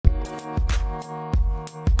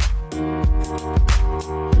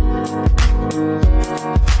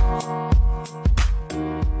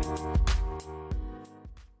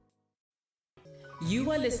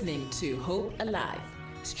listening to Hope Alive,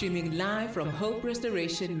 streaming live from Hope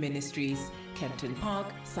Restoration Ministries, Kempton Park,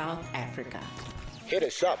 South Africa. Hit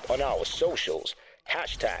us up on our socials,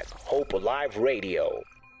 #Hope Alive Radio.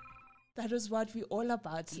 That is what we're all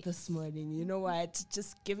about this morning. You know what?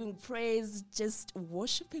 Just giving praise, just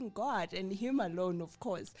worshiping God and Him alone, of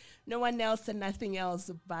course. No one else and nothing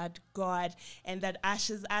else but God. And that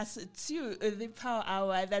ushers us to the Power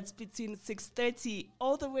Hour. That's between 6:30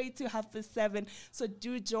 all the way to 7:30. So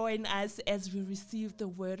do join us as we receive the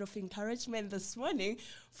word of encouragement this morning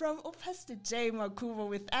from Pastor Jay Makubo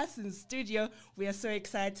with us in studio. We are so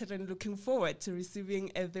excited and looking forward to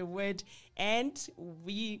receiving the word. And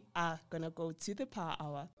we are going to go to the Power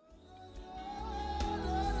Hour.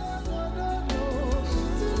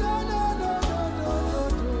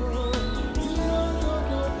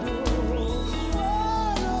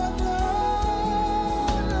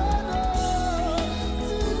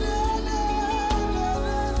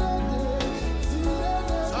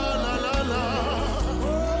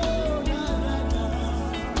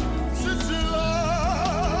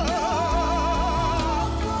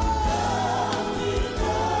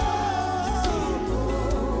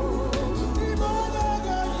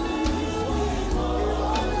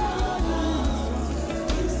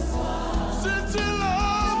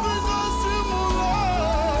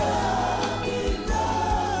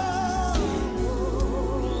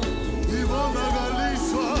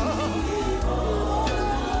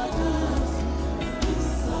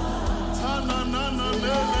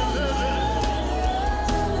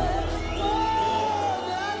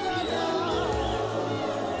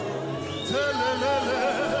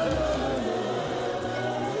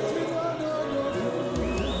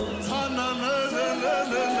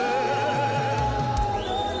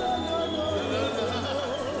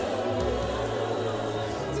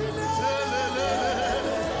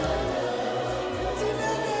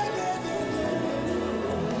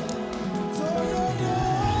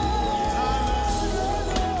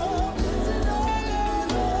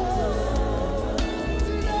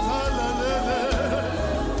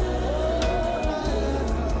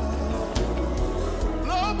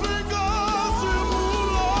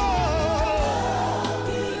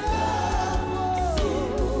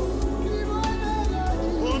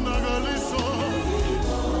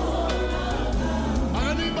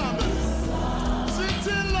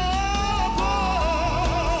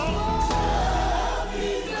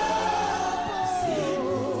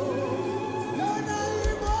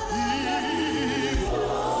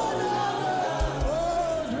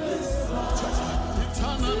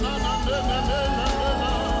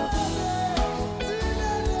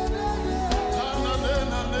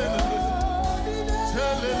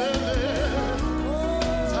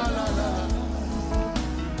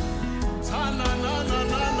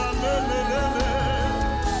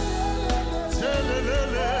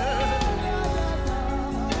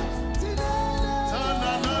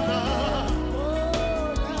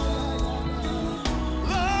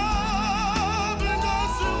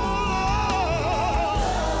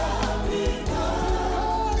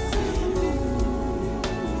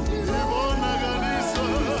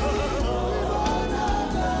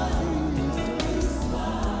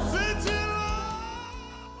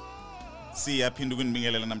 Siyaphinda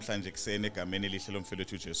ukunibingelela namhlanje ekseni egameni elihle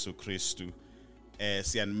lomfowethu Jesu Kristu.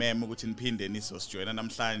 Siyanimema ukuthi niphinde nisosijoyina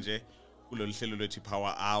namhlanje kulolu hlelo lwethu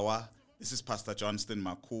Power Hour. This is Pastor Johnston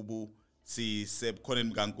Makubu. Sisebukhoneni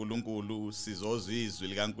bikaNkulunkulu, sizozwa izwi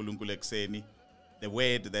likaNkulunkulu ekseni. The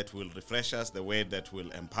word that will refresh us, the word that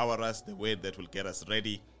will empower us, the word that will get us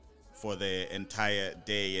ready for the entire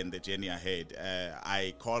day and the journey ahead.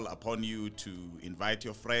 I call upon you to invite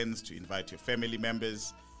your friends, to invite your family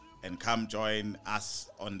members, and come join us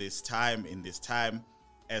in this time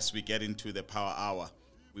as we get into the Power Hour.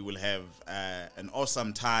 We will have an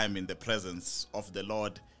awesome time in the presence of the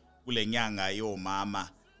Lord kule nyanga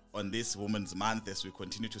yomama on this Women's Month as we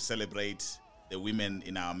continue to celebrate the women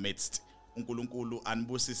in our midst. uNkulunkulu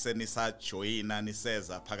anibusise nisajoyina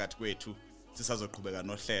niseza phakathi kwethu sisazoqhubeka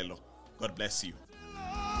nohlelo. God bless you.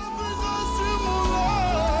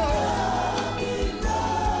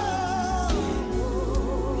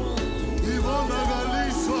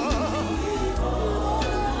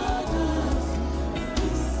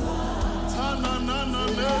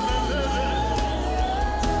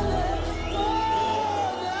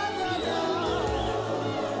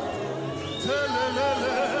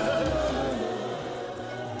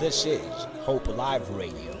 This is Hope Alive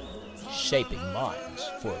Radio, shaping minds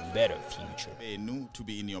for a better future. To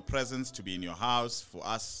be in your presence, to be in your house, for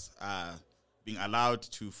us being allowed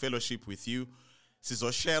to fellowship with you.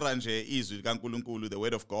 Sizoshare nje izwi likaNkulunkulu, the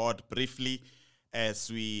word of God, briefly.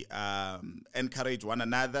 as we encourage one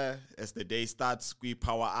another as the day starts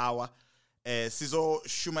kwi-Power Hour.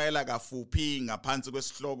 Sizoshumayela kafuphi ngaphansi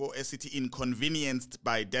kwesihloko esithi Inconvenienced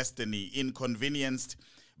by Destiny. Inconvenienced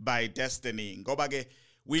by Destiny. Ngoba ke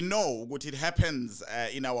we know ukuthi it happens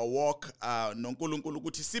in our walk noNkulunkulu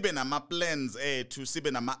ukuthi sibe nama plans ethu,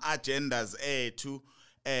 sibe nama agendas ethu,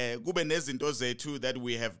 kube nezinto zethu that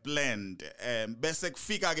we have planned. Bese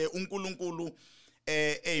kufika ke uNkulunkulu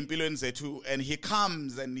empilweni zethu, and he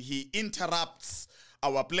comes and he interrupts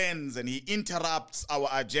our plans and he interrupts our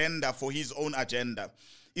agenda for his own agenda.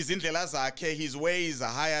 Izindlela zakhe, his ways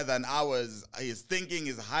are higher than ours, his thinking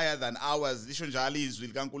is higher than ours. Lisho njalo izwi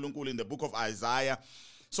likaNkulunkulu in the book of Isaiah.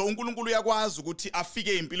 So uNkulunkulu uyakwazi ukuthi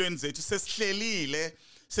afike empilweni zethu sesihlelile,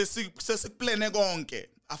 sesiplane konke.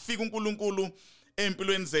 Afike uNkulunkulu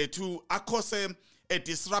empilweni zethu akhose a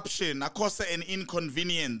disruption, akhose an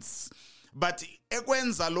inconvenience. But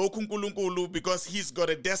ekwenza lokhu uNkulunkulu, because he's got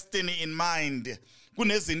a destiny in mind.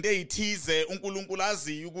 Kunezinto ezithize uNkulunkulu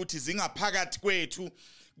aziyo ukuthi zingaphakathi kwethu,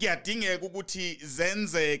 kuyadingeka ukuthi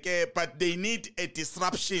zenzeke, but they need a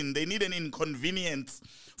disruption, they need an inconvenience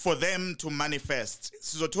for them to manifest.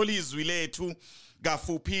 Sizothola izwi lethu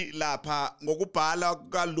kafuphi lapha ngokubhala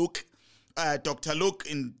kaLuke, Dr. Luke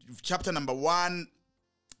in chapter number 1.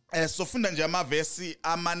 Sofunda nje amavesi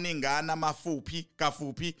amaningana amafuphi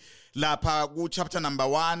kafuphi lapha ku chapter number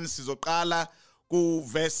 1. Sizoqala ku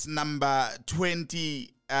verse number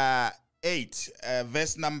 28,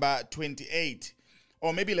 verse number 28,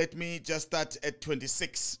 or maybe let me just start at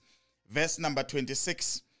 26, verse number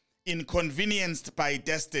 26. Inconvenienced by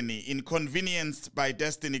destiny. Inconvenienced by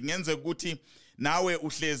destiny. Ngenze ukuthi nawe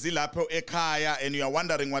uhlezi lapho ekhaya and you are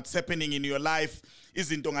wondering what's happening in your life.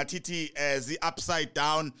 Izinto ngathithi zi upside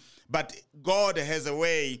down, but God has a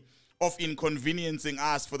way of inconveniencing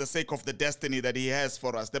us for the sake of the destiny that he has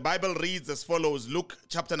for us. The Bible reads as follows: Luke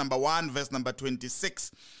chapter number 1 verse number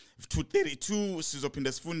 26 to 32,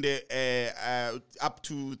 sizophinda sifunde up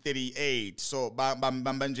to 38. So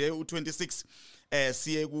bamba nje u26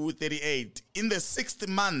 siye ku 38. In the 6th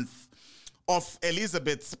month of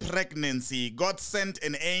Elizabeth's pregnancy, God sent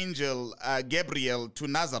an angel, Gabriel, to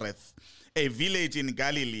Nazareth, a village in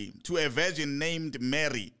Galilee, to a virgin named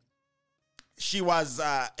Mary. She was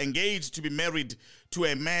engaged to be married to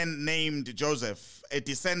a man named Joseph, a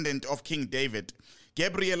descendant of King David.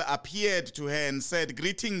 Gabriel appeared to her and said,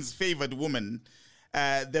 "Greetings, favored woman.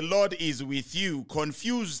 The Lord is with you."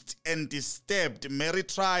 Confused and disturbed, Mary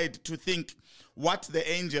tried to think what the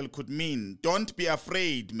angel could mean. "Don't be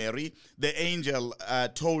afraid, Mary," the angel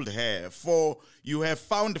told her, "for you have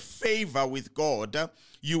found favor with God.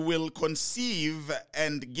 You will conceive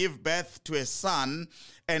and give birth to a son,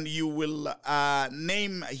 and you will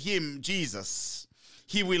name him Jesus.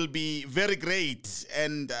 He will be very great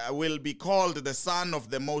and will be called the Son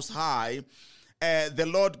of the Most High. The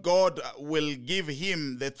Lord God will give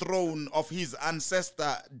him the throne of his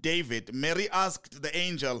ancestor David." Mary asked the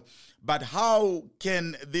angel, "But how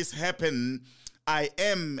can this happen? I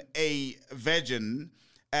am a virgin."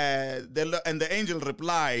 And the angel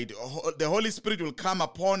replied, "The Holy Spirit will come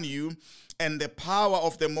upon you, and the power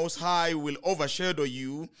of the Most High will overshadow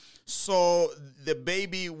you. So the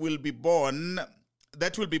baby will be born,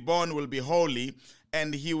 will be holy,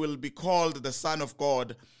 and he will be called the Son of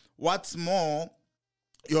God. What's more,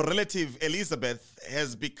 your relative Elizabeth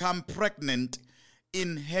has become pregnant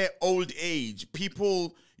in her old age.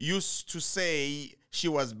 People used to say she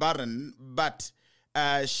was barren, but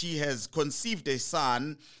she has conceived a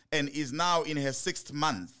son and is now in her 6th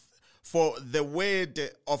month. For the word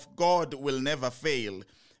of God will never fail."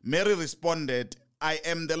 Mary responded, "I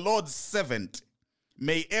am the Lord's servant.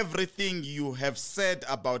 May everything you have said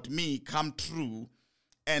about me come true."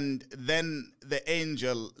 And then the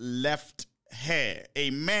angel left her.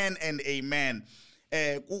 Amen and amen.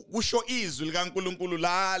 Kusho izwi likaNkulunkulu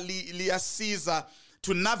la liyasiza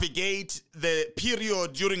to navigate the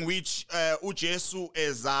period during which uJesu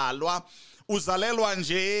ezalwa. Uzalelwa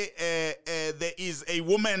nje, there is a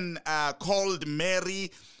woman called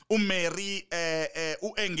Mary. uMary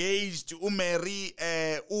engaged, uMary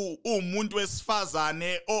umuntu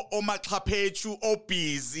wesifazane omaxhaphethu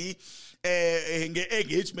obusy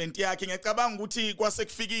nge-engagement yakhe. Ngiyacabanga ukuthi kwase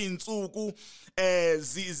kufika izinsuku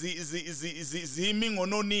zimi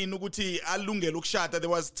ngononini ukuthi alungele ukushada. There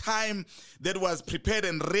was time that was prepared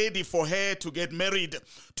and ready for her to get married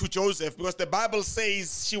to Joseph, because the Bible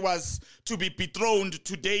says she was to be betrothed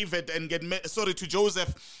to David and to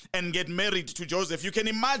Joseph and get married to Joseph. You can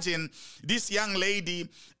imagine this young lady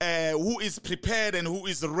who is prepared and who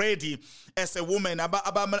is ready as a woman.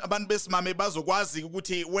 Abantu besimame bazokwazi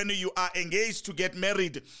ukuthi when you are are engaged to get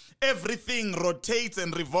married, everything rotates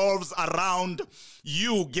and revolves around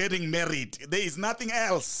you getting married. There is nothing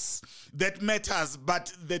else that matters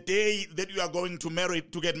but the day that you are going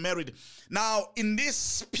to get married. Now, in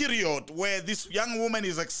this period where this young woman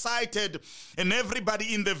is excited and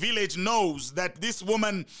everybody in the village knows that this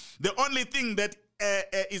woman, the only thing that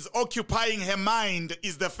is occupying her mind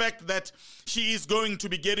is the fact that she is going to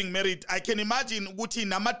be getting married. I can imagine ukuthi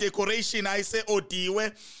nama decoration ayise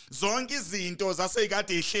odiwe zonke izinto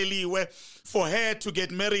zaseyikade ihleliwe for her to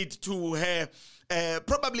get married to her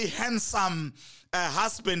probably handsome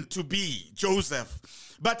husband to be, Joseph.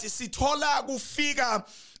 But sithola kufika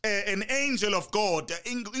an angel of God,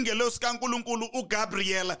 ingelosi kaNkulunkulu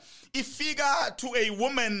uGabriel, ifika to a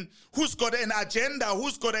woman who's got an agenda,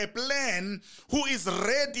 who's got a plan, who is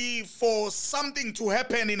ready for something to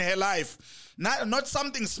happen in her life. Not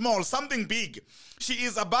something small, something big. She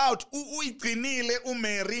is about uyigcinile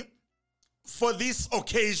uMary for this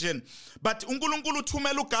occasion. But uNkulunkulu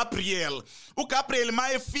thumela uGabriel. uGabriel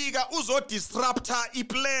mayefika uzodisrupta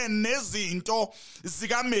iplan nezinto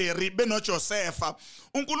zikaMary benoJosepha.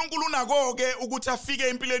 uNkulunkulu unakoke ukuthi afike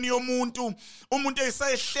empilweni yomuntu, umuntu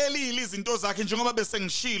esehlelile izinto zakhe njengoba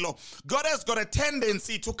besengishilo. God has got a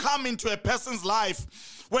tendency to come into a person's life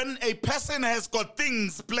when a person has got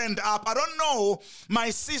things planned up. I don't know,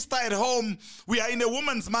 my sister at home, we are in a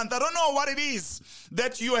woman's month. I don't know what it is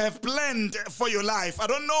that you have planned for your life. I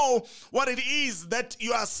don't know what it is that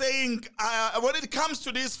you are saying. When it comes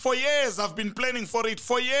to this, for years I've been planning for it.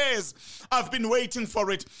 For years I've been waiting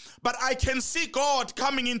for it. But I can see God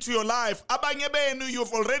coming into your life. Abanye benu,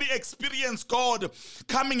 you've already experienced God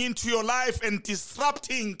coming into your life and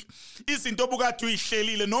disrupting izinto obukade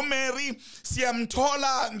uyihlelile. No Mary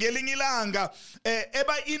siyamthola ngelinye ilanga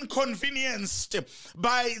eba inconvenienced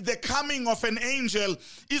by the coming of an angel.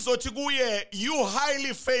 Izothi kuye, you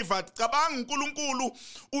highly favored. Cabanga uNkulunkulu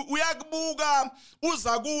uyakubuka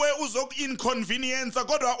uza kuwe uzoku-inconvenience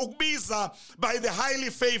kodwa ukubiza by the highly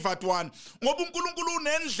favored one. Ngoba uNkulunkulu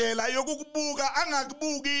unendlela yokukubuka,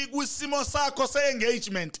 angakubuki kwisimo sakho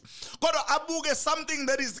se-engagement kodwa abuke something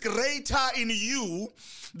that is greater in you,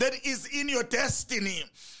 that is in your destiny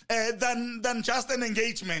than just an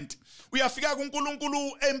engagement. Uyafika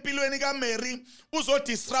kuNkulunkulu empilweni kaMary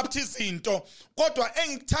uzodisrupt izinto, kodwa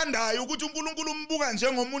engikuthandayo ukuthi uNkulunkulu umbuka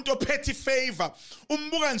njengomuntu ophethe favor,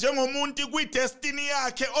 umbuka njengomuntu kwi-destiny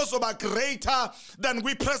yakhe ozoba greater than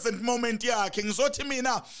kwi-present moment yakhe. Ngizothi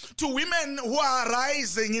mina, to women who are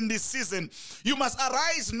rising in this season, you must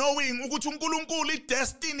arise knowing ukuthi uNkulunkulu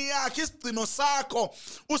i-destiny yakhe, isigcino sakho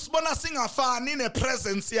usibona singafani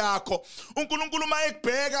ne-presence yakho. uNkulunkulu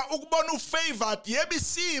mayekubheka ukubona ufavored, yebo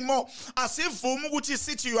isimo asivumi ukuthi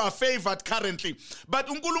sithi you are favored currently, but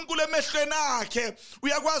uNkulunkulu emehlweni akhe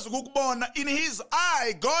uyakwazi ukubona. In his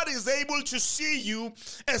eye, God is able to see you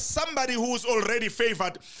as somebody who is already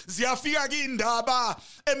favored. Ziyafika kindaba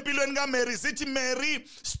empilweni kaMary zithi, Mary,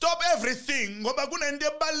 stop everything ngoba kunento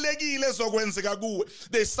ebalekile ezokwenzeka kuwe.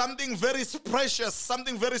 There's something very precious,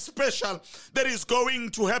 something very special that is going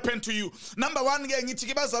to happen to you. Number one, ke ngithi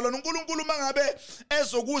ke bazalwane, uNkulunkulu mangabe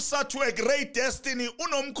ezokusa to a great destiny,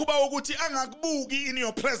 unomkhuba wokuthi angakubuki in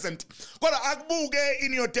your present kodwa akubuke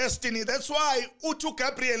in your destiny. That's why uthi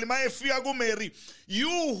Gabriel mayefika kuMary, you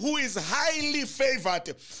who is highly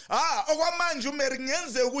favored. Okwamanje uMary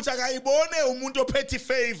ngenze ukuthi akayibone umuntu ophethe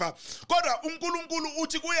favor, kodwa uNkulunkulu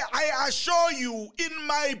uthi kuye, I assure you in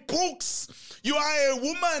my books you are a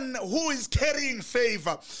woman who is carrying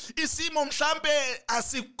favor. Isimo mhlambe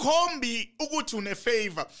asikhombi ukuthi une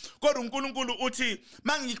favor, kodwa uNkulunkulu uthi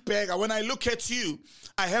mangikubheka, when I look at you,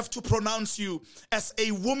 I have to pronounce you as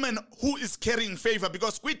a woman who is carrying favor,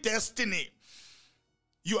 because with destiny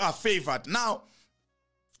you are favored. Now,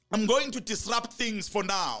 I'm going to disrupt things for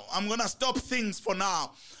now. I'm going to stop things for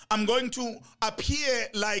now. I'm going to appear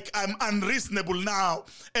like I'm unreasonable now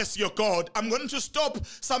as your God. I'm going to stop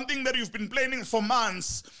something that you've been planning for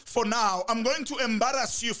months for now. I'm going to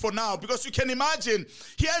embarrass you for now, because you can imagine,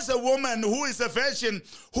 here's a woman who is a virgin,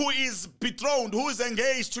 who is betrothed, who is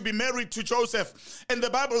engaged to be married to Joseph. And the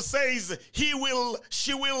Bible says she will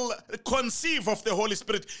conceive of the Holy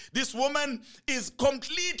Spirit. This woman is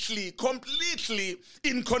completely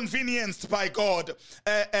inconvenienced by God.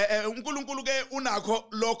 uNkulunkulu ke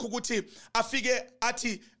unakho lokho ukuthi afike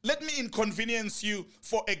athi, let me inconvenience you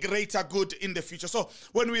for a greater good in the future. So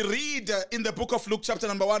when we read in the book of Luke chapter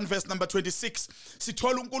number 1 verse number 26,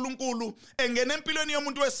 sithola uNkulunkulu engena empilweni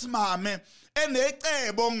yomuntu wesimame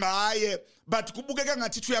enecebo ngaye, but kubukeka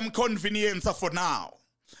ngathi uyamconvenience for now.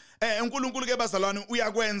 uNkulunkulu ke bazalwane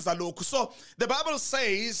uyakwenza lokhu. So the Bible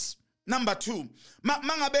says, Number 2,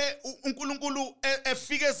 mangabe uNkulunkulu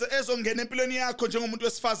efike ezongena empilweni yakho njengomuntu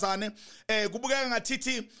wesifazane kubukeka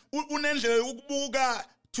ngathithi unendlela yokubuka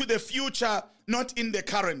to the future, not in the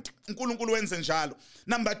current. uNkulunkulu wenze njalo.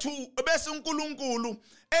 Number 2, bese uNkulunkulu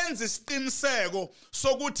enza isiqiniseko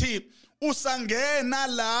sokuthi usangena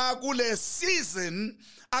la kule season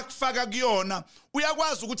akufaka kuyona,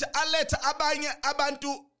 uyakwazi ukuthi alethe abanye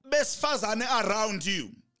abantu besifazane around you.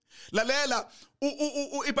 Lalela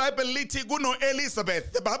iBible lithi kuno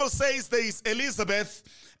Elizabeth. The Bible says there is Elizabeth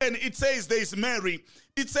and it says there is Mary.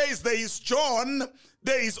 It says there is John,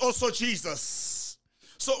 there is also Jesus.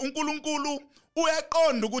 So uNkulunkulu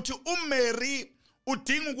uyaqonda ukuthi uMary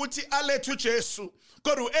udinga ukuthi alethe uJesu,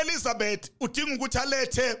 kodwa uElizabeth udinga ukuthi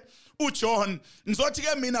alethe uJohn. Ngizothi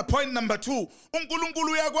ke mina point number 2,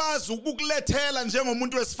 uNkulunkulu uyakwazi ukukulethela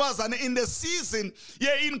njengomuntu wesifazane in the season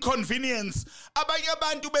ye inconvenience abanye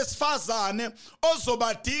abantu besifazane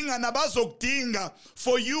ozobadinga nabazokudinga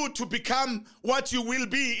for you to become what you will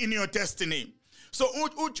be in your destiny. So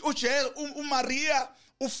uMaria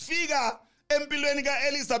ufika empilweni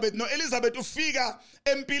kaElizabeth, no Elizabeth ufika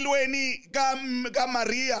empilweni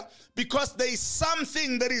kaMaria because there is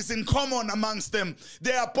something that is in common amongst them.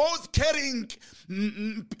 They are both carrying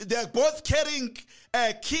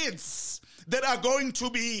kids that are going to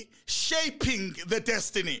be shaping the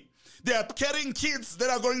destiny. They are carrying kids that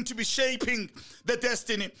are going to be shaping the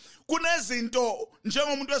destiny. Kunezinto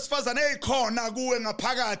njengomuntu wesifazane ekhona kuwe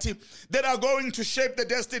ngaphakathi that are going to shape the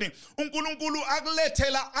destiny. uNkulunkulu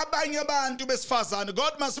akulethela abanye abantu besifazane.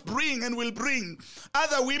 God must bring and will bring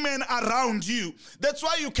other women around you. That's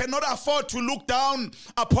why you cannot afford to look down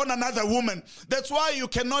upon another woman. That's why you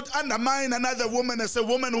cannot undermine another woman as a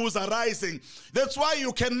woman who's arising. That's why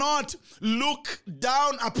you cannot look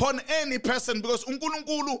down upon any person, because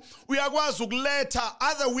uNkulunkulu uyakwazi ukuletha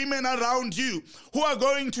other women around you who are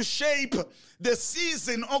going to shape the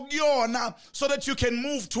season okuyona so that you can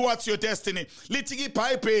move towards your destiny. Lithi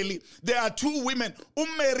iBhayibheli, there are 2 women,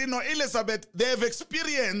 uMary no Elizabeth. They have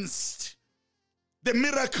experienced the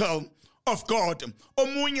miracle of God.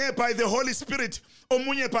 Omunye by the Holy Spirit,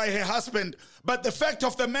 omunye by her husband. But the fact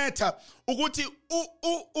of the matter, ukuthi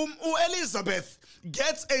Elizabeth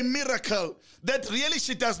gets a miracle that really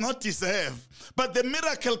she does not deserve. But the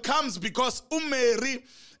miracle comes because uMary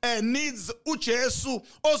needs uJesu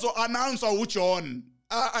also announce uJohn.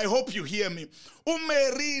 I hope you hear me.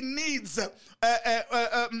 uMary needs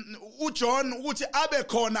uJohn ukuthi abe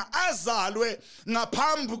khona azalwe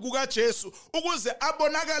ngaphambi kukaJesu ukuze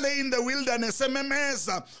abonakale in the wilderness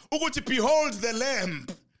ememeza ukuthi behold the lamb.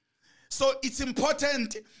 So it's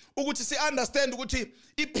important ukuthi si understand ukuthi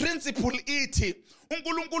iprinciple ithi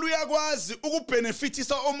uNkulunkulu uyakwazi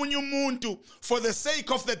ukubenefitisa omunye umuntu for the sake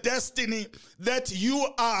of the destiny that you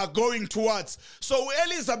are going towards. So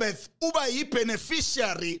Elizabeth uba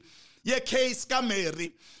yi-beneficiary ye-case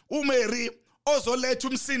kaMary. uMary ozoletha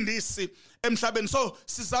umsindisi emhlabeni. So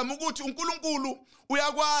sizama ukuthi uNkulunkulu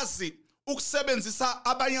uyakwazi ukusebenzisa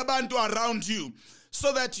abanye abantu around you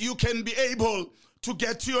so that you can be able to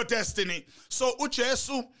get to your destiny. So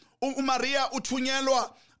uJesu uMaria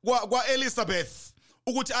uthunyelwa kwa Elizabeth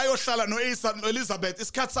ukuthi ayohlala no Elizabeth.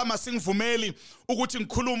 Isikhathi sama singivumeli ukuthi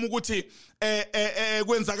ngikhuluma ukuthi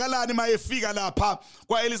kwenzakalani mayefika lapha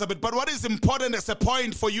kwa Elizabeth. But what is important as a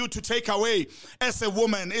point for you to take away as a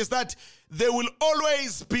woman is that there will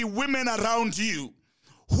always be women around you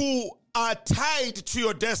who are tied to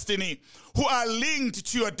your destiny, who are linked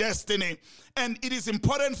to your destiny. And it is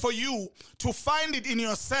important for you to find it in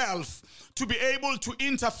yourself to be able to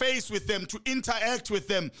interface with them, to interact with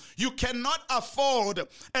them. You cannot afford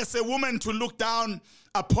as a woman to look down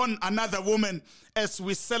upon another woman as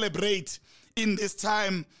we celebrate in this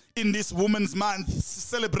time, in this Women's Month,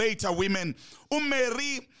 celebrate our women.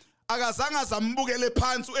 uMary akazange zambukele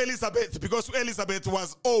phansi uElizabeth because Elizabeth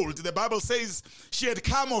was old. The Bible says she had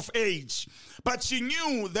come of age. But she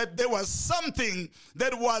knew that there was something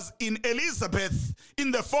that was in Elizabeth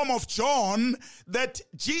in the form of John that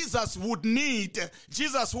Jesus would need.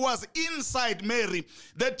 Jesus who was inside Mary,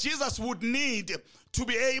 that Jesus would need to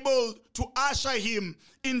be able to usher him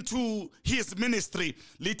into his ministry.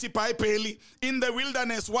 Lithi iBhayibheli, in the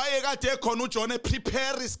wilderness wayekade khona uJohn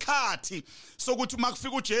prepare isikhathi sokuthi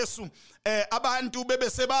makufika uJesu abantu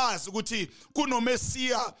bebesebazi ukuthi kuno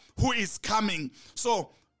Messiah who is coming.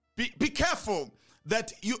 So be careful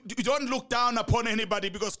that you don't look down upon anybody,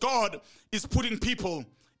 because God is putting people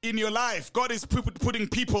in your life. God is putting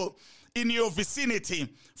people in your vicinity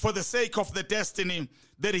for the sake of the destiny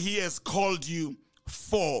that he has called you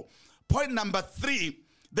for. Point number 3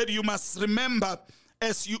 that you must remember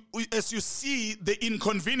as you see the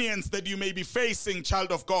inconvenience that you may be facing,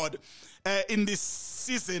 child of God, in this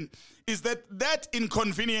season, is that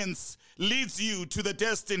inconvenience leads you to the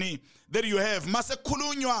destiny that you have.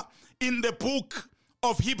 Masekhulunywa in the book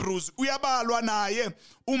of Hebrews, uyabalwa naye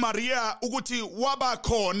uMaria ukuthi waba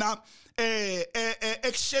khona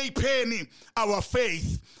ekshapeni our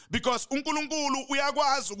faith, because uNkulunkulu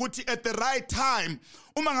uyakwazi ukuthi at the right time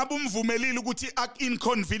uma ngabe umvumelile ukuthi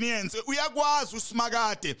inconvenience uyakwazi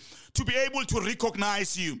uSimakade to be able to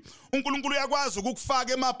recognize you. uNkulunkulu uyakwazi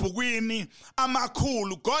ukukufaka emabhukwini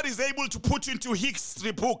amakhulu. God is able to put you into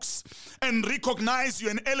history books and recognize you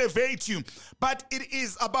and elevate you, but it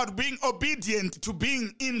is about being obedient to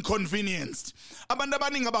being inconvenienced. Abantu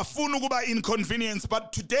abaningi abafuna ukuba inconvenienced,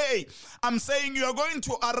 but today I'm saying you are going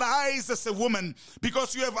to arise as a woman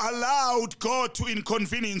because you have allowed God to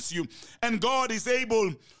inconvenience you, and God is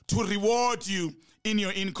able to reward you in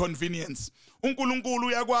your inconvenience. uNkulunkulu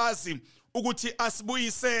uyakwazi ukuthi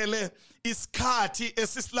asibuyisele isikhathi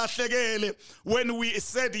esisilahlekele when we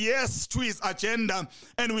said yes to his agenda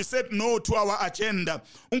and we said no to our agenda.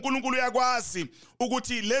 uNkulunkulu uyakwazi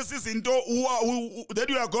ukuthi lezi zinto that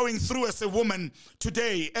you are going through as a woman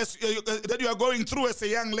today, that you are going through as a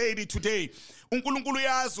young lady today, uNkulunkulu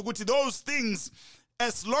uyazi ukuthi those things,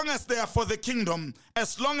 as long as they are for the kingdom,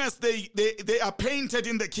 as long as they are painted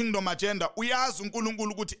in the kingdom agenda, uyazi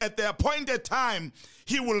uNkulunkulu ukuthi at the appointed time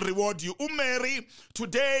he will reward you. Mary,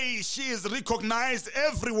 today she is recognized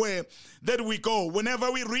everywhere that we go.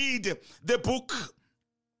 Whenever we read the book,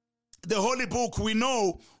 the holy book, we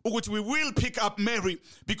know ukuthi we will pick up Mary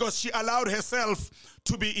because she allowed herself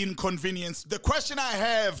to be inconvenienced. The question I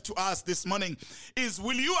have to ask this morning is,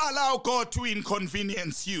 will you allow God to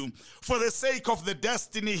inconvenience you for the sake of the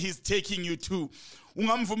destiny he's taking you to?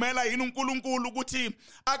 Ungamvumela yini uNkulunkulu ukuthi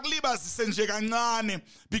akulibazise nje kancane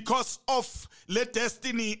because of le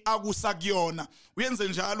destiny akusakuyona? Uyenze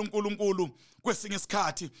njalo uNkulunkulu kwesinye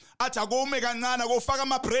isikhathi athi akome kancane akufaka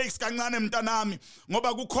ama breaks kancane mntanami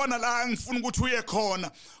ngoba kukhona la ngifuna ukuthi uye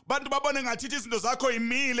khona. Abantu babone ngathi izinto zakho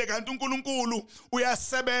imile kanti uNkulunkulu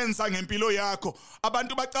uyasebenza ngempilo yakho.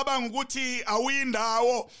 Abantu bacabanga ukuthi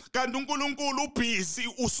awuyindawo kanti uNkulunkulu ubusy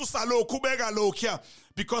ususa lokhu ubeka lokhu,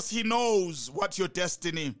 because he knows what your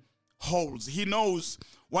destiny holds. He knows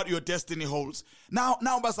what your destiny holds. Now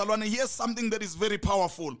bazalwane, here's something that is very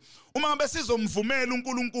powerful. Uma ngabe sizomvumela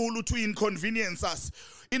uNkulunkulu to inconvenience us.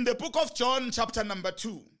 In the book of John chapter number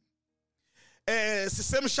 2,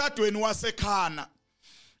 sisemshadweni waseKhana.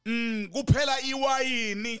 Kuphela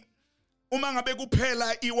iwayini. Uma ngabe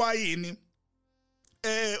kuphela iwayini,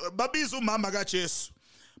 babiza umama kaJesu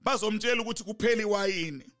bazomtshela ukuthi kuphela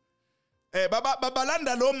iwayini.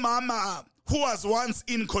 Babalanda lo mama who was once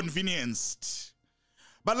inconvenienced.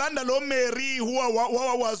 Balanda lo Mary who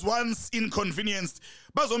was once inconvenienced.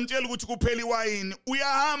 Bazomtshela ukuthi kuphela iwayini.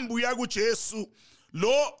 Uyahamba uya kuJesu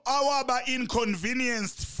lo awaba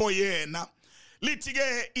inconvenienced for yena. Lithi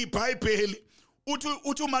ke iBhayibheli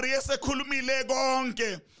uthi uMaria sekhulumile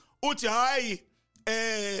konke uthi hayi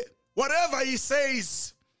whatever he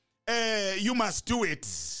says you must do it.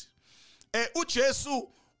 uJesu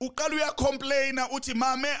uqala uyacomplaina uthi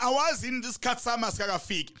mame awazi ini isikhathi sami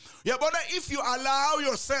asikakafiki. Uyabona, if you allow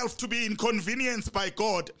yourself to be inconvenienced by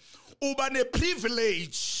God, uba ne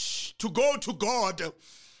privilege to go to God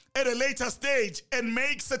at a later stage and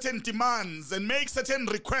make certain demands and make certain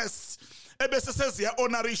requests ebese seziya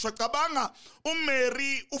honorishwa. Cabanga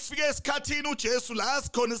uMary ufike esikhathini uJesu la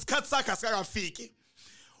asikhona isikhathi sakhe asikakafiki,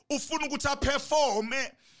 ufuna ukuthi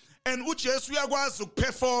aperforme, and uJesu uyakwazi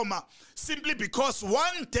ukuperforma simply because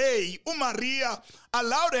one day uMaria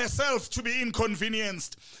allowed herself to be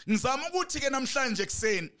inconvenienced. Ngizama ukuthi ke namhlanje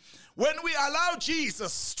kuseni, when we allow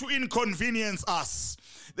Jesus to inconvenience us,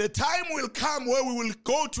 the time will come where we will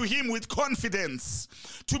go to him with confidence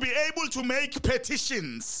to be able to make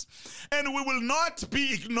petitions, and we will not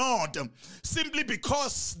be ignored simply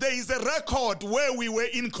because there is a record where we were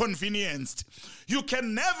inconvenienced. You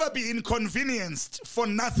can never be inconvenienced for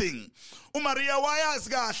nothing. uMaria wayazi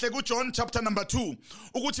kahle kuJohn chapter number 2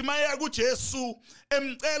 ukuthi maya kuJesu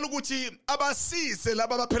emcela ukuthi abasize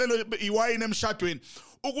laba abaphelelwe iwayini emshadweni,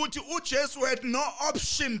 ukuthi uJesu had no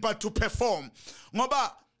option but to perform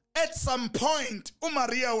ngoba at some point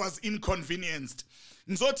uMaria was inconvenienced.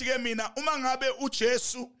 Ngizothi ke mina uma ngabe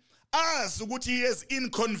uJesu azi ukuthi he has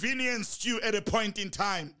inconvenienced you at a point in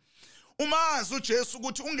time, umazi uJesu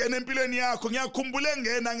ukuthi ungena empilweni yakho. Ngiyakhumbula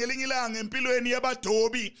engena ngelinye ilanga empilweni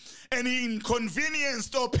yabadobi and he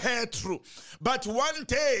inconvenienced Petru, but one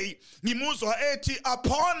day ngimuzwa ethi,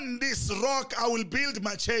 upon this rock I will build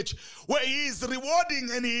my church, where he is rewarding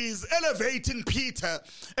and he is elevating Peter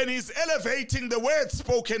and he is elevating the words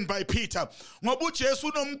spoken by Peter. Ngoba uJesu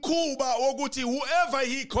unomkhuba wokuthi whoever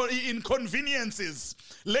he inconveniences,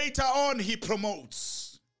 later on he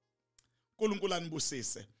promotes. uNkulunkulu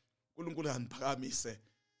anibusise, uNkulunkulu aniphakamise,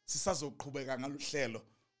 sisazoqhubeka ngaluhlelo.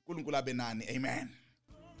 uNkulunkulu abe nani. Amen.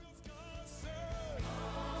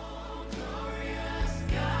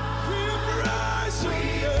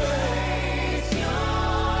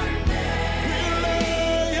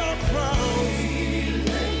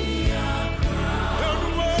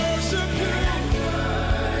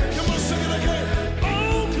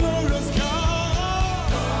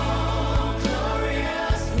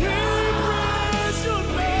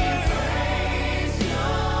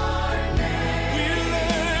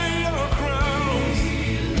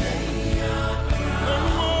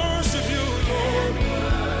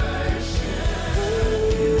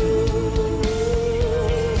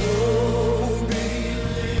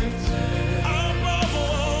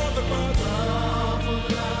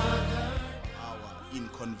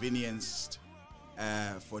 Inconvenienced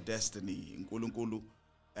for destiny. Nkulunkulu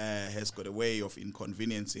has got a way of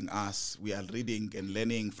inconveniencing us. We are reading and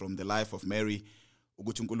learning from the life of Mary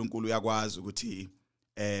ukuthi uNkulunkulu uyakwazi ukuthi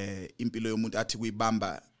impilo yomuntu athi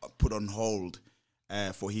kuyibamba, put on hold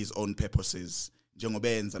for his own purposes,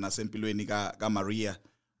 njengobenza nasempilweni ka Maria,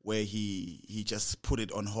 where he just put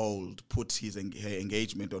it on hold, put her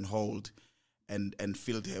engagement on hold and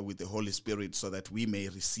filled her with the Holy Spirit so that we may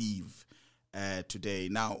receive today.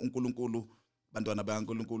 Now uNkulunkulu, bantwana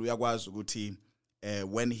bakaNkulunkulu, uyakwazi ukuthi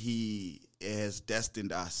when he has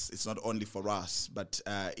destined us, it's not only for us, but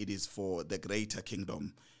it is for the greater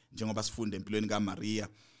kingdom. Njengoba sifunde empilweni kaMaria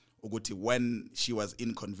ukuthi when she was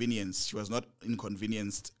inconvenienced, she was not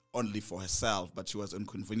inconvenienced only for herself, but she was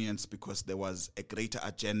inconvenienced because there was a greater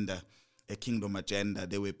agenda, a kingdom agenda.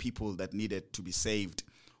 There were people that needed to be saved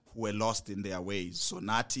who were lost in their ways. So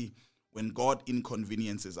Nati, when God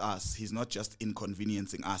inconveniences us, he's not just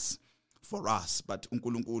inconveniencing us for us, but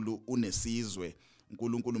uNkulunkulu unesizwe.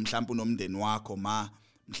 uNkulunkulu mhlawumbe unomndeni wakho ma,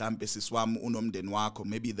 mhlawumbe siswami unomndeni wakho.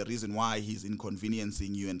 Maybe the reason why he's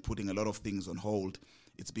inconveniencing you and putting a lot of things on hold,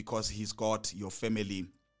 it's because he's got your family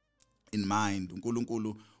in mind.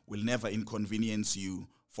 uNkulunkulu will never inconvenience you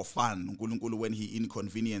for fun. uNkulunkulu, when he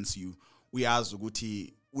inconvenience you, uyazi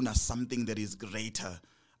ukuthi una something that is greater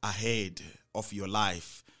ahead of your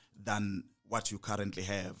life than what you currently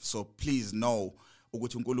have. So please know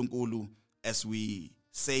ukuthi uNkulunkulu, as we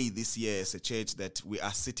say this year as a church that we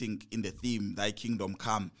are sitting in the theme, Thy Kingdom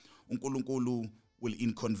Come, uNkulunkulu will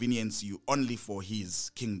inconvenience you only for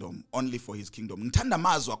his kingdom, only for his kingdom. Ngithanda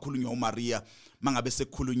amazwi akhulunywa uMaria mangabe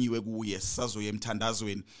sekukhulunyiwe kuye sisazoya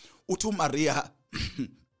emthandazweni. Uthi uMaria,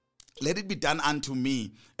 let it be done unto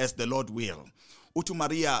me as the Lord will. Uthi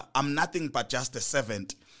uMaria, I'm nothing but just a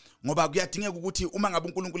servant. Ngoba kuyadingeka ukuthi uma ngabe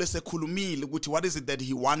uNkulunkulu esekhulumile ukuthi what is it that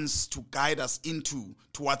he wants to guide us into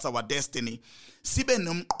towards our destiny, sibe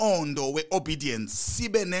nomqondo weobedience,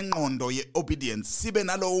 sibe nengqondo yeobedience, sibe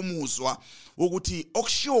nalowo umuzwa ukuthi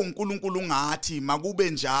okushiwo uNkulunkulu ngathi makube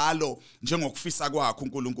njalo njengokufisa kwakhe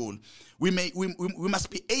uNkulunkulu. We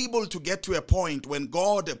must be able to get to a point when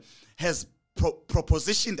God has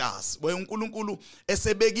propositioned us, where uNkulunkulu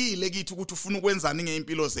esebekile kithi ukuthi ufuna ukwenzani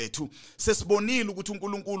ngeimpilo zethu. Sesibonile ukuthi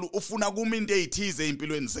uNkulunkulu ufuna kuma into ezithize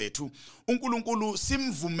empilweni zethu. uNkulunkulu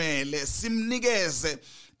simvumele, simnikeze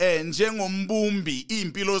njengombumbi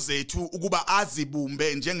impilo zethu ukuba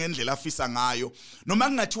azibumbe njengendlela afisa ngayo. Noma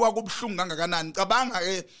kungathiwa kubhlungu kangakanani, cabanga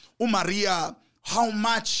ke uMaria how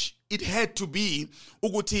much it had to be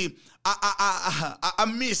ukuthi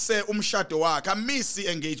amise umshado wakhe, amise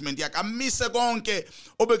engagement yakhe, amise konke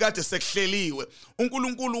obekade sekuhleliwe.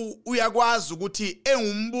 uNkulunkulu uyakwazi ukuthi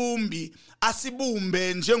engumbumbi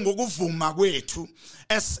asibumbe njengokuvuma kwethu.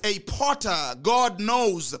 As a potter, God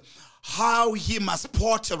knows how he must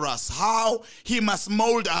potter us, how he must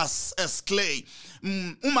mold us as clay.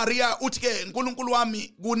 uMaria uthi ke uNkulunkulu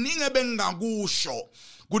wami kuningi ebengakusho,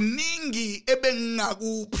 kuningi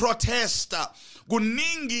ebengakuprotesta,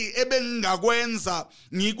 kuningi ebengakwenza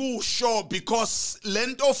ngikusho because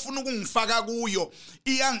lento ofuna ukungifaka kuyo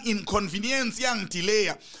iyang inconvenience, yang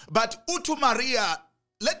delay. But uthi Maria,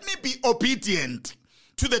 let me be obedient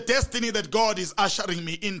to the destiny that God is ushering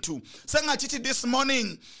me into. Sengathi this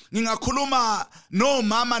morning ngingakhuluma no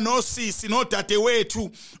mama no sisi no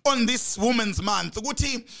dadewethu on this women's month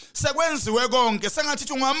ukuthi sekwenziwe konke.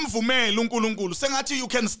 Sengathi ungamvumela uNkulunkulu. Sengathi you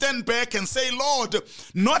can stand back and say, Lord,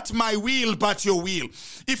 not my will but your will.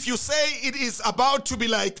 If you say it is about to be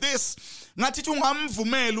like this, ngathi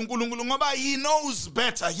ungamvumela uNkulunkulu ngoba he knows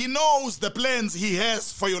better. He knows the plans he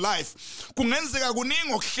has for your life. Kungenzeka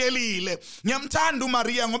kuningi okuhlelile. Ngiyamthanda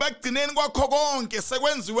uMaria ngoba ekugcineni kwakho konke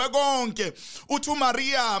sekwenziwe konke. Uthi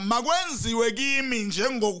uMaria makwenziwe kimi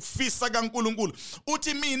njengokufisa kaNkulunkulu.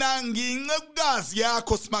 Uthi mina ngiyincekukazi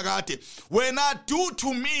yakho simakade. Wena do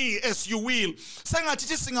to me as you will.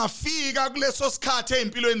 Sengathi singafika kuleso sikhathi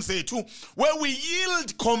empilweni zethu where we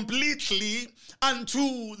yield completely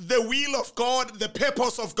unto the will of God, the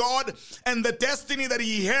purpose of God, and the destiny that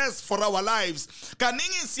He has for our lives.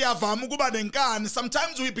 Kaningi siyavama ukuba nenkani.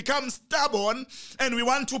 Sometimes we become stubborn and we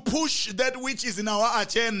want to push that which is in our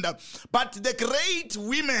agenda. But the great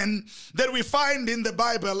women that we find in the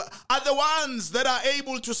Bible are the ones that are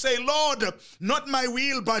able to say, Lord, not my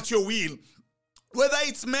will, but your will. Whether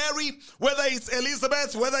it's Mary, whether it's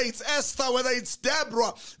Elizabeth, whether it's Esther, whether it's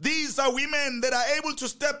Deborah, these are women that are able to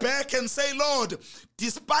step back and say, Lord,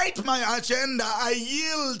 despite my agenda, I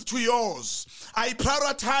yield to yours. I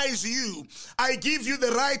prioritize you. I give you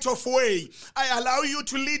the right of way. I allow you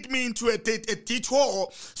to lead me into a detour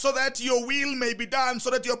so that your will may be done, so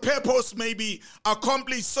that your purpose may be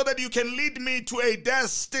accomplished, so that you can lead me to a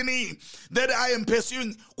destiny that I am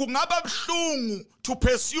pursuing. Kungaba buhlungu to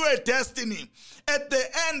pursue a destiny at the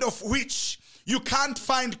end of which you can't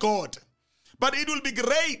find God. But it will be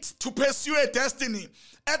great to pursue a destiny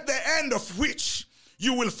at the end of which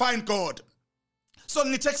you will find God. So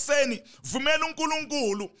ngithekiseni vumela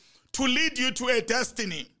uNkulunkulu to lead you to a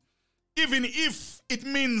destiny, even if it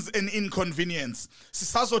means an inconvenience.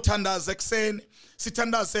 Sisazothandaza ekseni,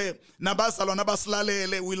 sithandaze nabazalwane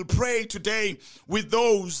abasilalele. We'll pray today with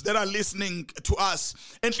those that are listening to us.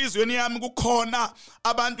 Enhlizweni yami kukhona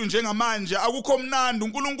abantu njengamanje akukho mnandi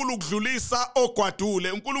uNkulunkulu ukudlulisa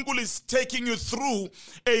ogwadule. uNkulunkulu is taking you through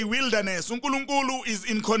a wilderness. uNkulunkulu is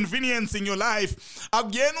inconveniencing your life.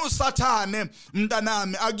 Akuyena uSathane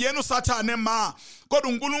mntanami, akuyena uSathane ma. Kodwa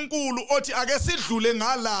uNkulunkulu othi ake sidlule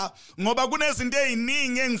ngala ngoba kunezinto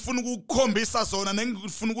eziningi engifuna ukukhombisa zona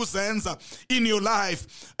nengifuna ukuzenza in your life.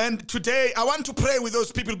 And today I want to pray with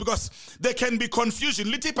those people because there can be confusion.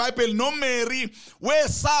 Lithi iBhayibheli no Mary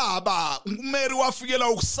wesaba. Mary wafikela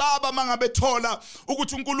ukusaba mangabe thola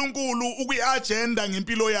ukuthi uNkulunkulu ukuyiagenda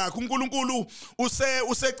ngempilo yakhe. uNkulunkulu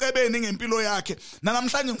usecebeni ngempilo yakhe.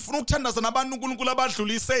 Namhlanje ngifuna ukuthandaza nabantu uNkulunkulu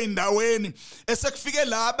abadlulise endaweni esekufike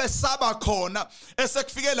la besaba khona,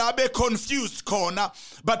 esekufike la be confused khona.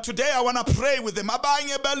 But today I want to pray with them.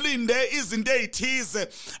 Abanye balinde izinto ezithize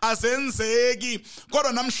azenzeki.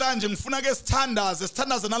 Kodwa namhlanje ngifuna ke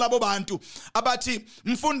sithandaze nalabo bantu abathi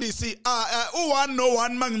mfundisi u1 no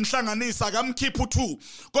 1 mangimhlanganisa akamkhipha u2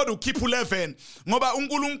 kodwa ukhipha 11 ngoba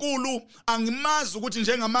uNkulunkulu angimazi ukuthi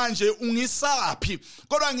njengamanje ungisaphi.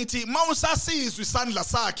 Kodwa ngithi mawusasizwe isandla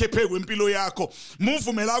sakhe phekwempilo yakho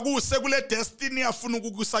muvumela kuse kule destiny afuna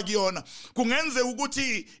ukukusa kuyona. Kungenze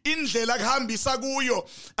ukuthi indlela kuhambisa kuyo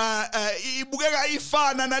ibukeka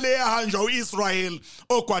ifana nale yahanjwa uIsrael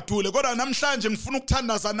ogwadule. Kodwa namhlanje ngifuna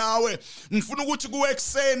ukuthandaza nawe, ngifuna ukuthi kuwe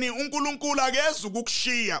ekseni uNkulunkulu akeze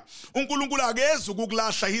ukukushiya, uNkulunkulu akeze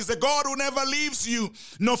ukukulahla. He's a God who never leaves you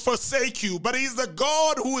nor forsake you, but he's a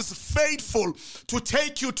God who is faithful to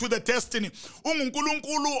take you to the destiny.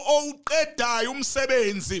 UNkulunkulu owuqedayo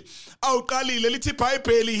umsebenzi awuqalile. Lithi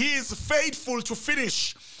iBhayibheli he is faithful to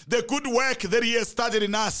finish the good work that he has started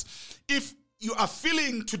in us. If you are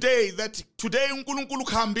feeling today that today uNkulunkulu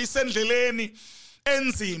kuhambisa endleleni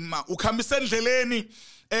enzima, ukhambisa endleleni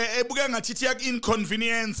ebuke ngathi yak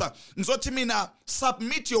inconvenience, ngizothi mina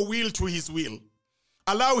submit your will to his will.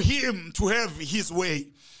 Allow him to have his way.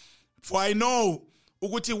 For I know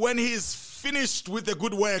ukuthi when he is finished with the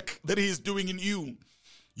good work that he is doing in you,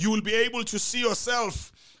 you will be able to see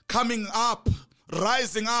yourself coming up,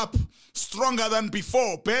 rising up, stronger than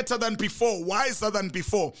before, better than before, wiser than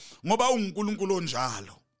before. Ngoba uNkulunkulu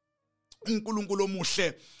onjalo, uNkulunkulu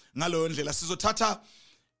omuhle ngalo ndlela. Sizothatha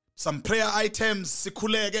some prayer items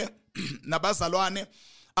sikhuleke nabazalwane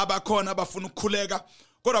abakhona abafuna ukukhuleka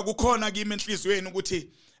kodwa kukhona kimi enhlizweni ukuthi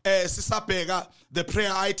sisabheka the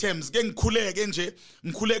prayer items ke ngikhuleke nje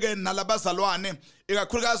ngikhuleke nalabazalwane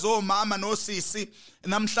ikakhulukazi omama nosisi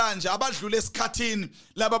namhlanje abadlule esikhathini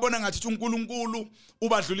lababona ngathi uNkulunkulu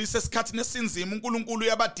ubadlulisa esikhathini esinzima uNkulunkulu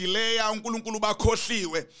uyabadelaya uNkulunkulu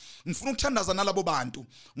bakhohliwe ngifuna ukuthandaza nalabo bantu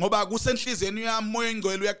ngoba kusenhlizweni yami moya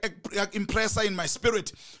engcwele uyak-impressa in my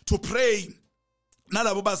spirit to pray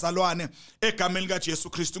nalabo bazalwane egameni likaJesu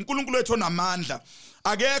Kristu uNkulunkulu wethu onamandla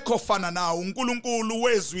akekho fana nawo uNkulunkulu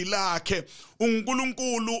wezwi lakhe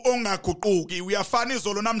uNkulunkulu ongaguquki uyafana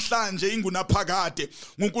izolo namhlanje ingunaphakade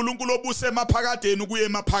uNkulunkulu obuse emaphakadeni kuye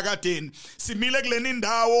emaphakadeni simile kuleni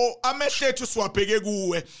ndawo amehlethu siwabheke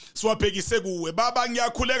kuwe siwabhekise kuwe baba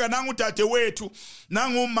ngiyakhuleka nangudade wethu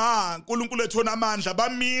nanguma uNkulunkulu wethu onamandla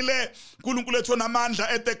bamile uNkulunkulu wethu onamandla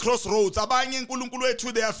at the crossroads abanye uNkulunkulu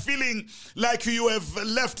wethu they are feeling like you have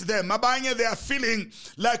left them abanye they are feeling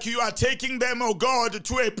like you are taking them oh God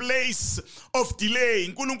to a place of delay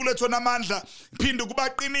uNkulunkulu wethu onamandla phinde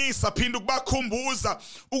kubaqinisa phinde kubakhumbuza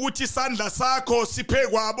ukuthi isandla sakho siphe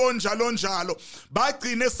kwabo njalo njalo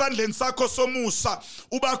bagcine esandleni sakho somusa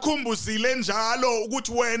ubakhumbuzile njalo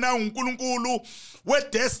ukuthi wena uNkulunkulu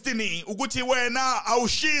we-destiny ukuthi wena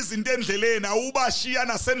awushizi into endleleni awubashiya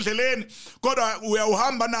nasendleleni kodwa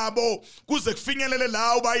uyawuhamba nabo kuze kufinyelele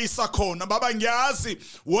la ubayisa khona baba ngiyazi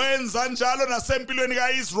wenza njalo nasempilweni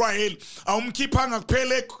kaIsrael awumkhiphanga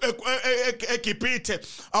kuphela eGibhithe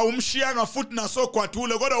awumshiyanga futhi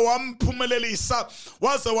nasogwadule kodwa wamphumelelisa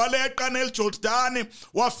waze waleqa neJordani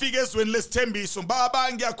wafika ezweni lesithembiso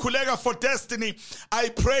baba ngiyakhuleka for destiny I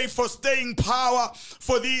pray for staying power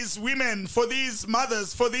for these women for these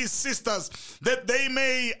mothers for these sisters that they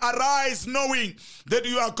may arise knowing that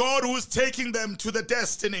you are God who is taking them to the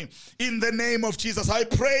destiny in the name of Jesus I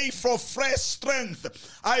pray for fresh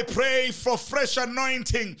strength I pray for fresh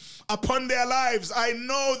anointing upon their lives I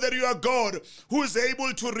know that you are God who is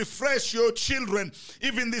able to refresh your children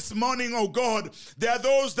even this morning oh God there are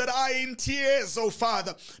those that are in tears oh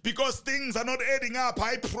Father because things are not adding up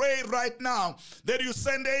I pray right now that you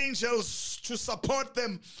send angels to support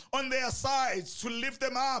them on their sides to lift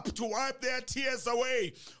them up to wipe their tears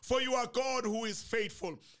away for you are God who is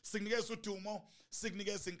faithful sinikeza udumo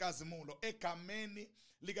sinikeza inkazimulo egameni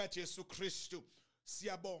lika Jesu Kristu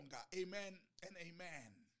siyabonga amen and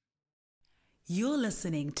amen. You're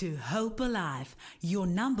listening to Hope Alive, your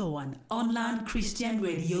number one online Christian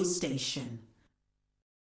radio station.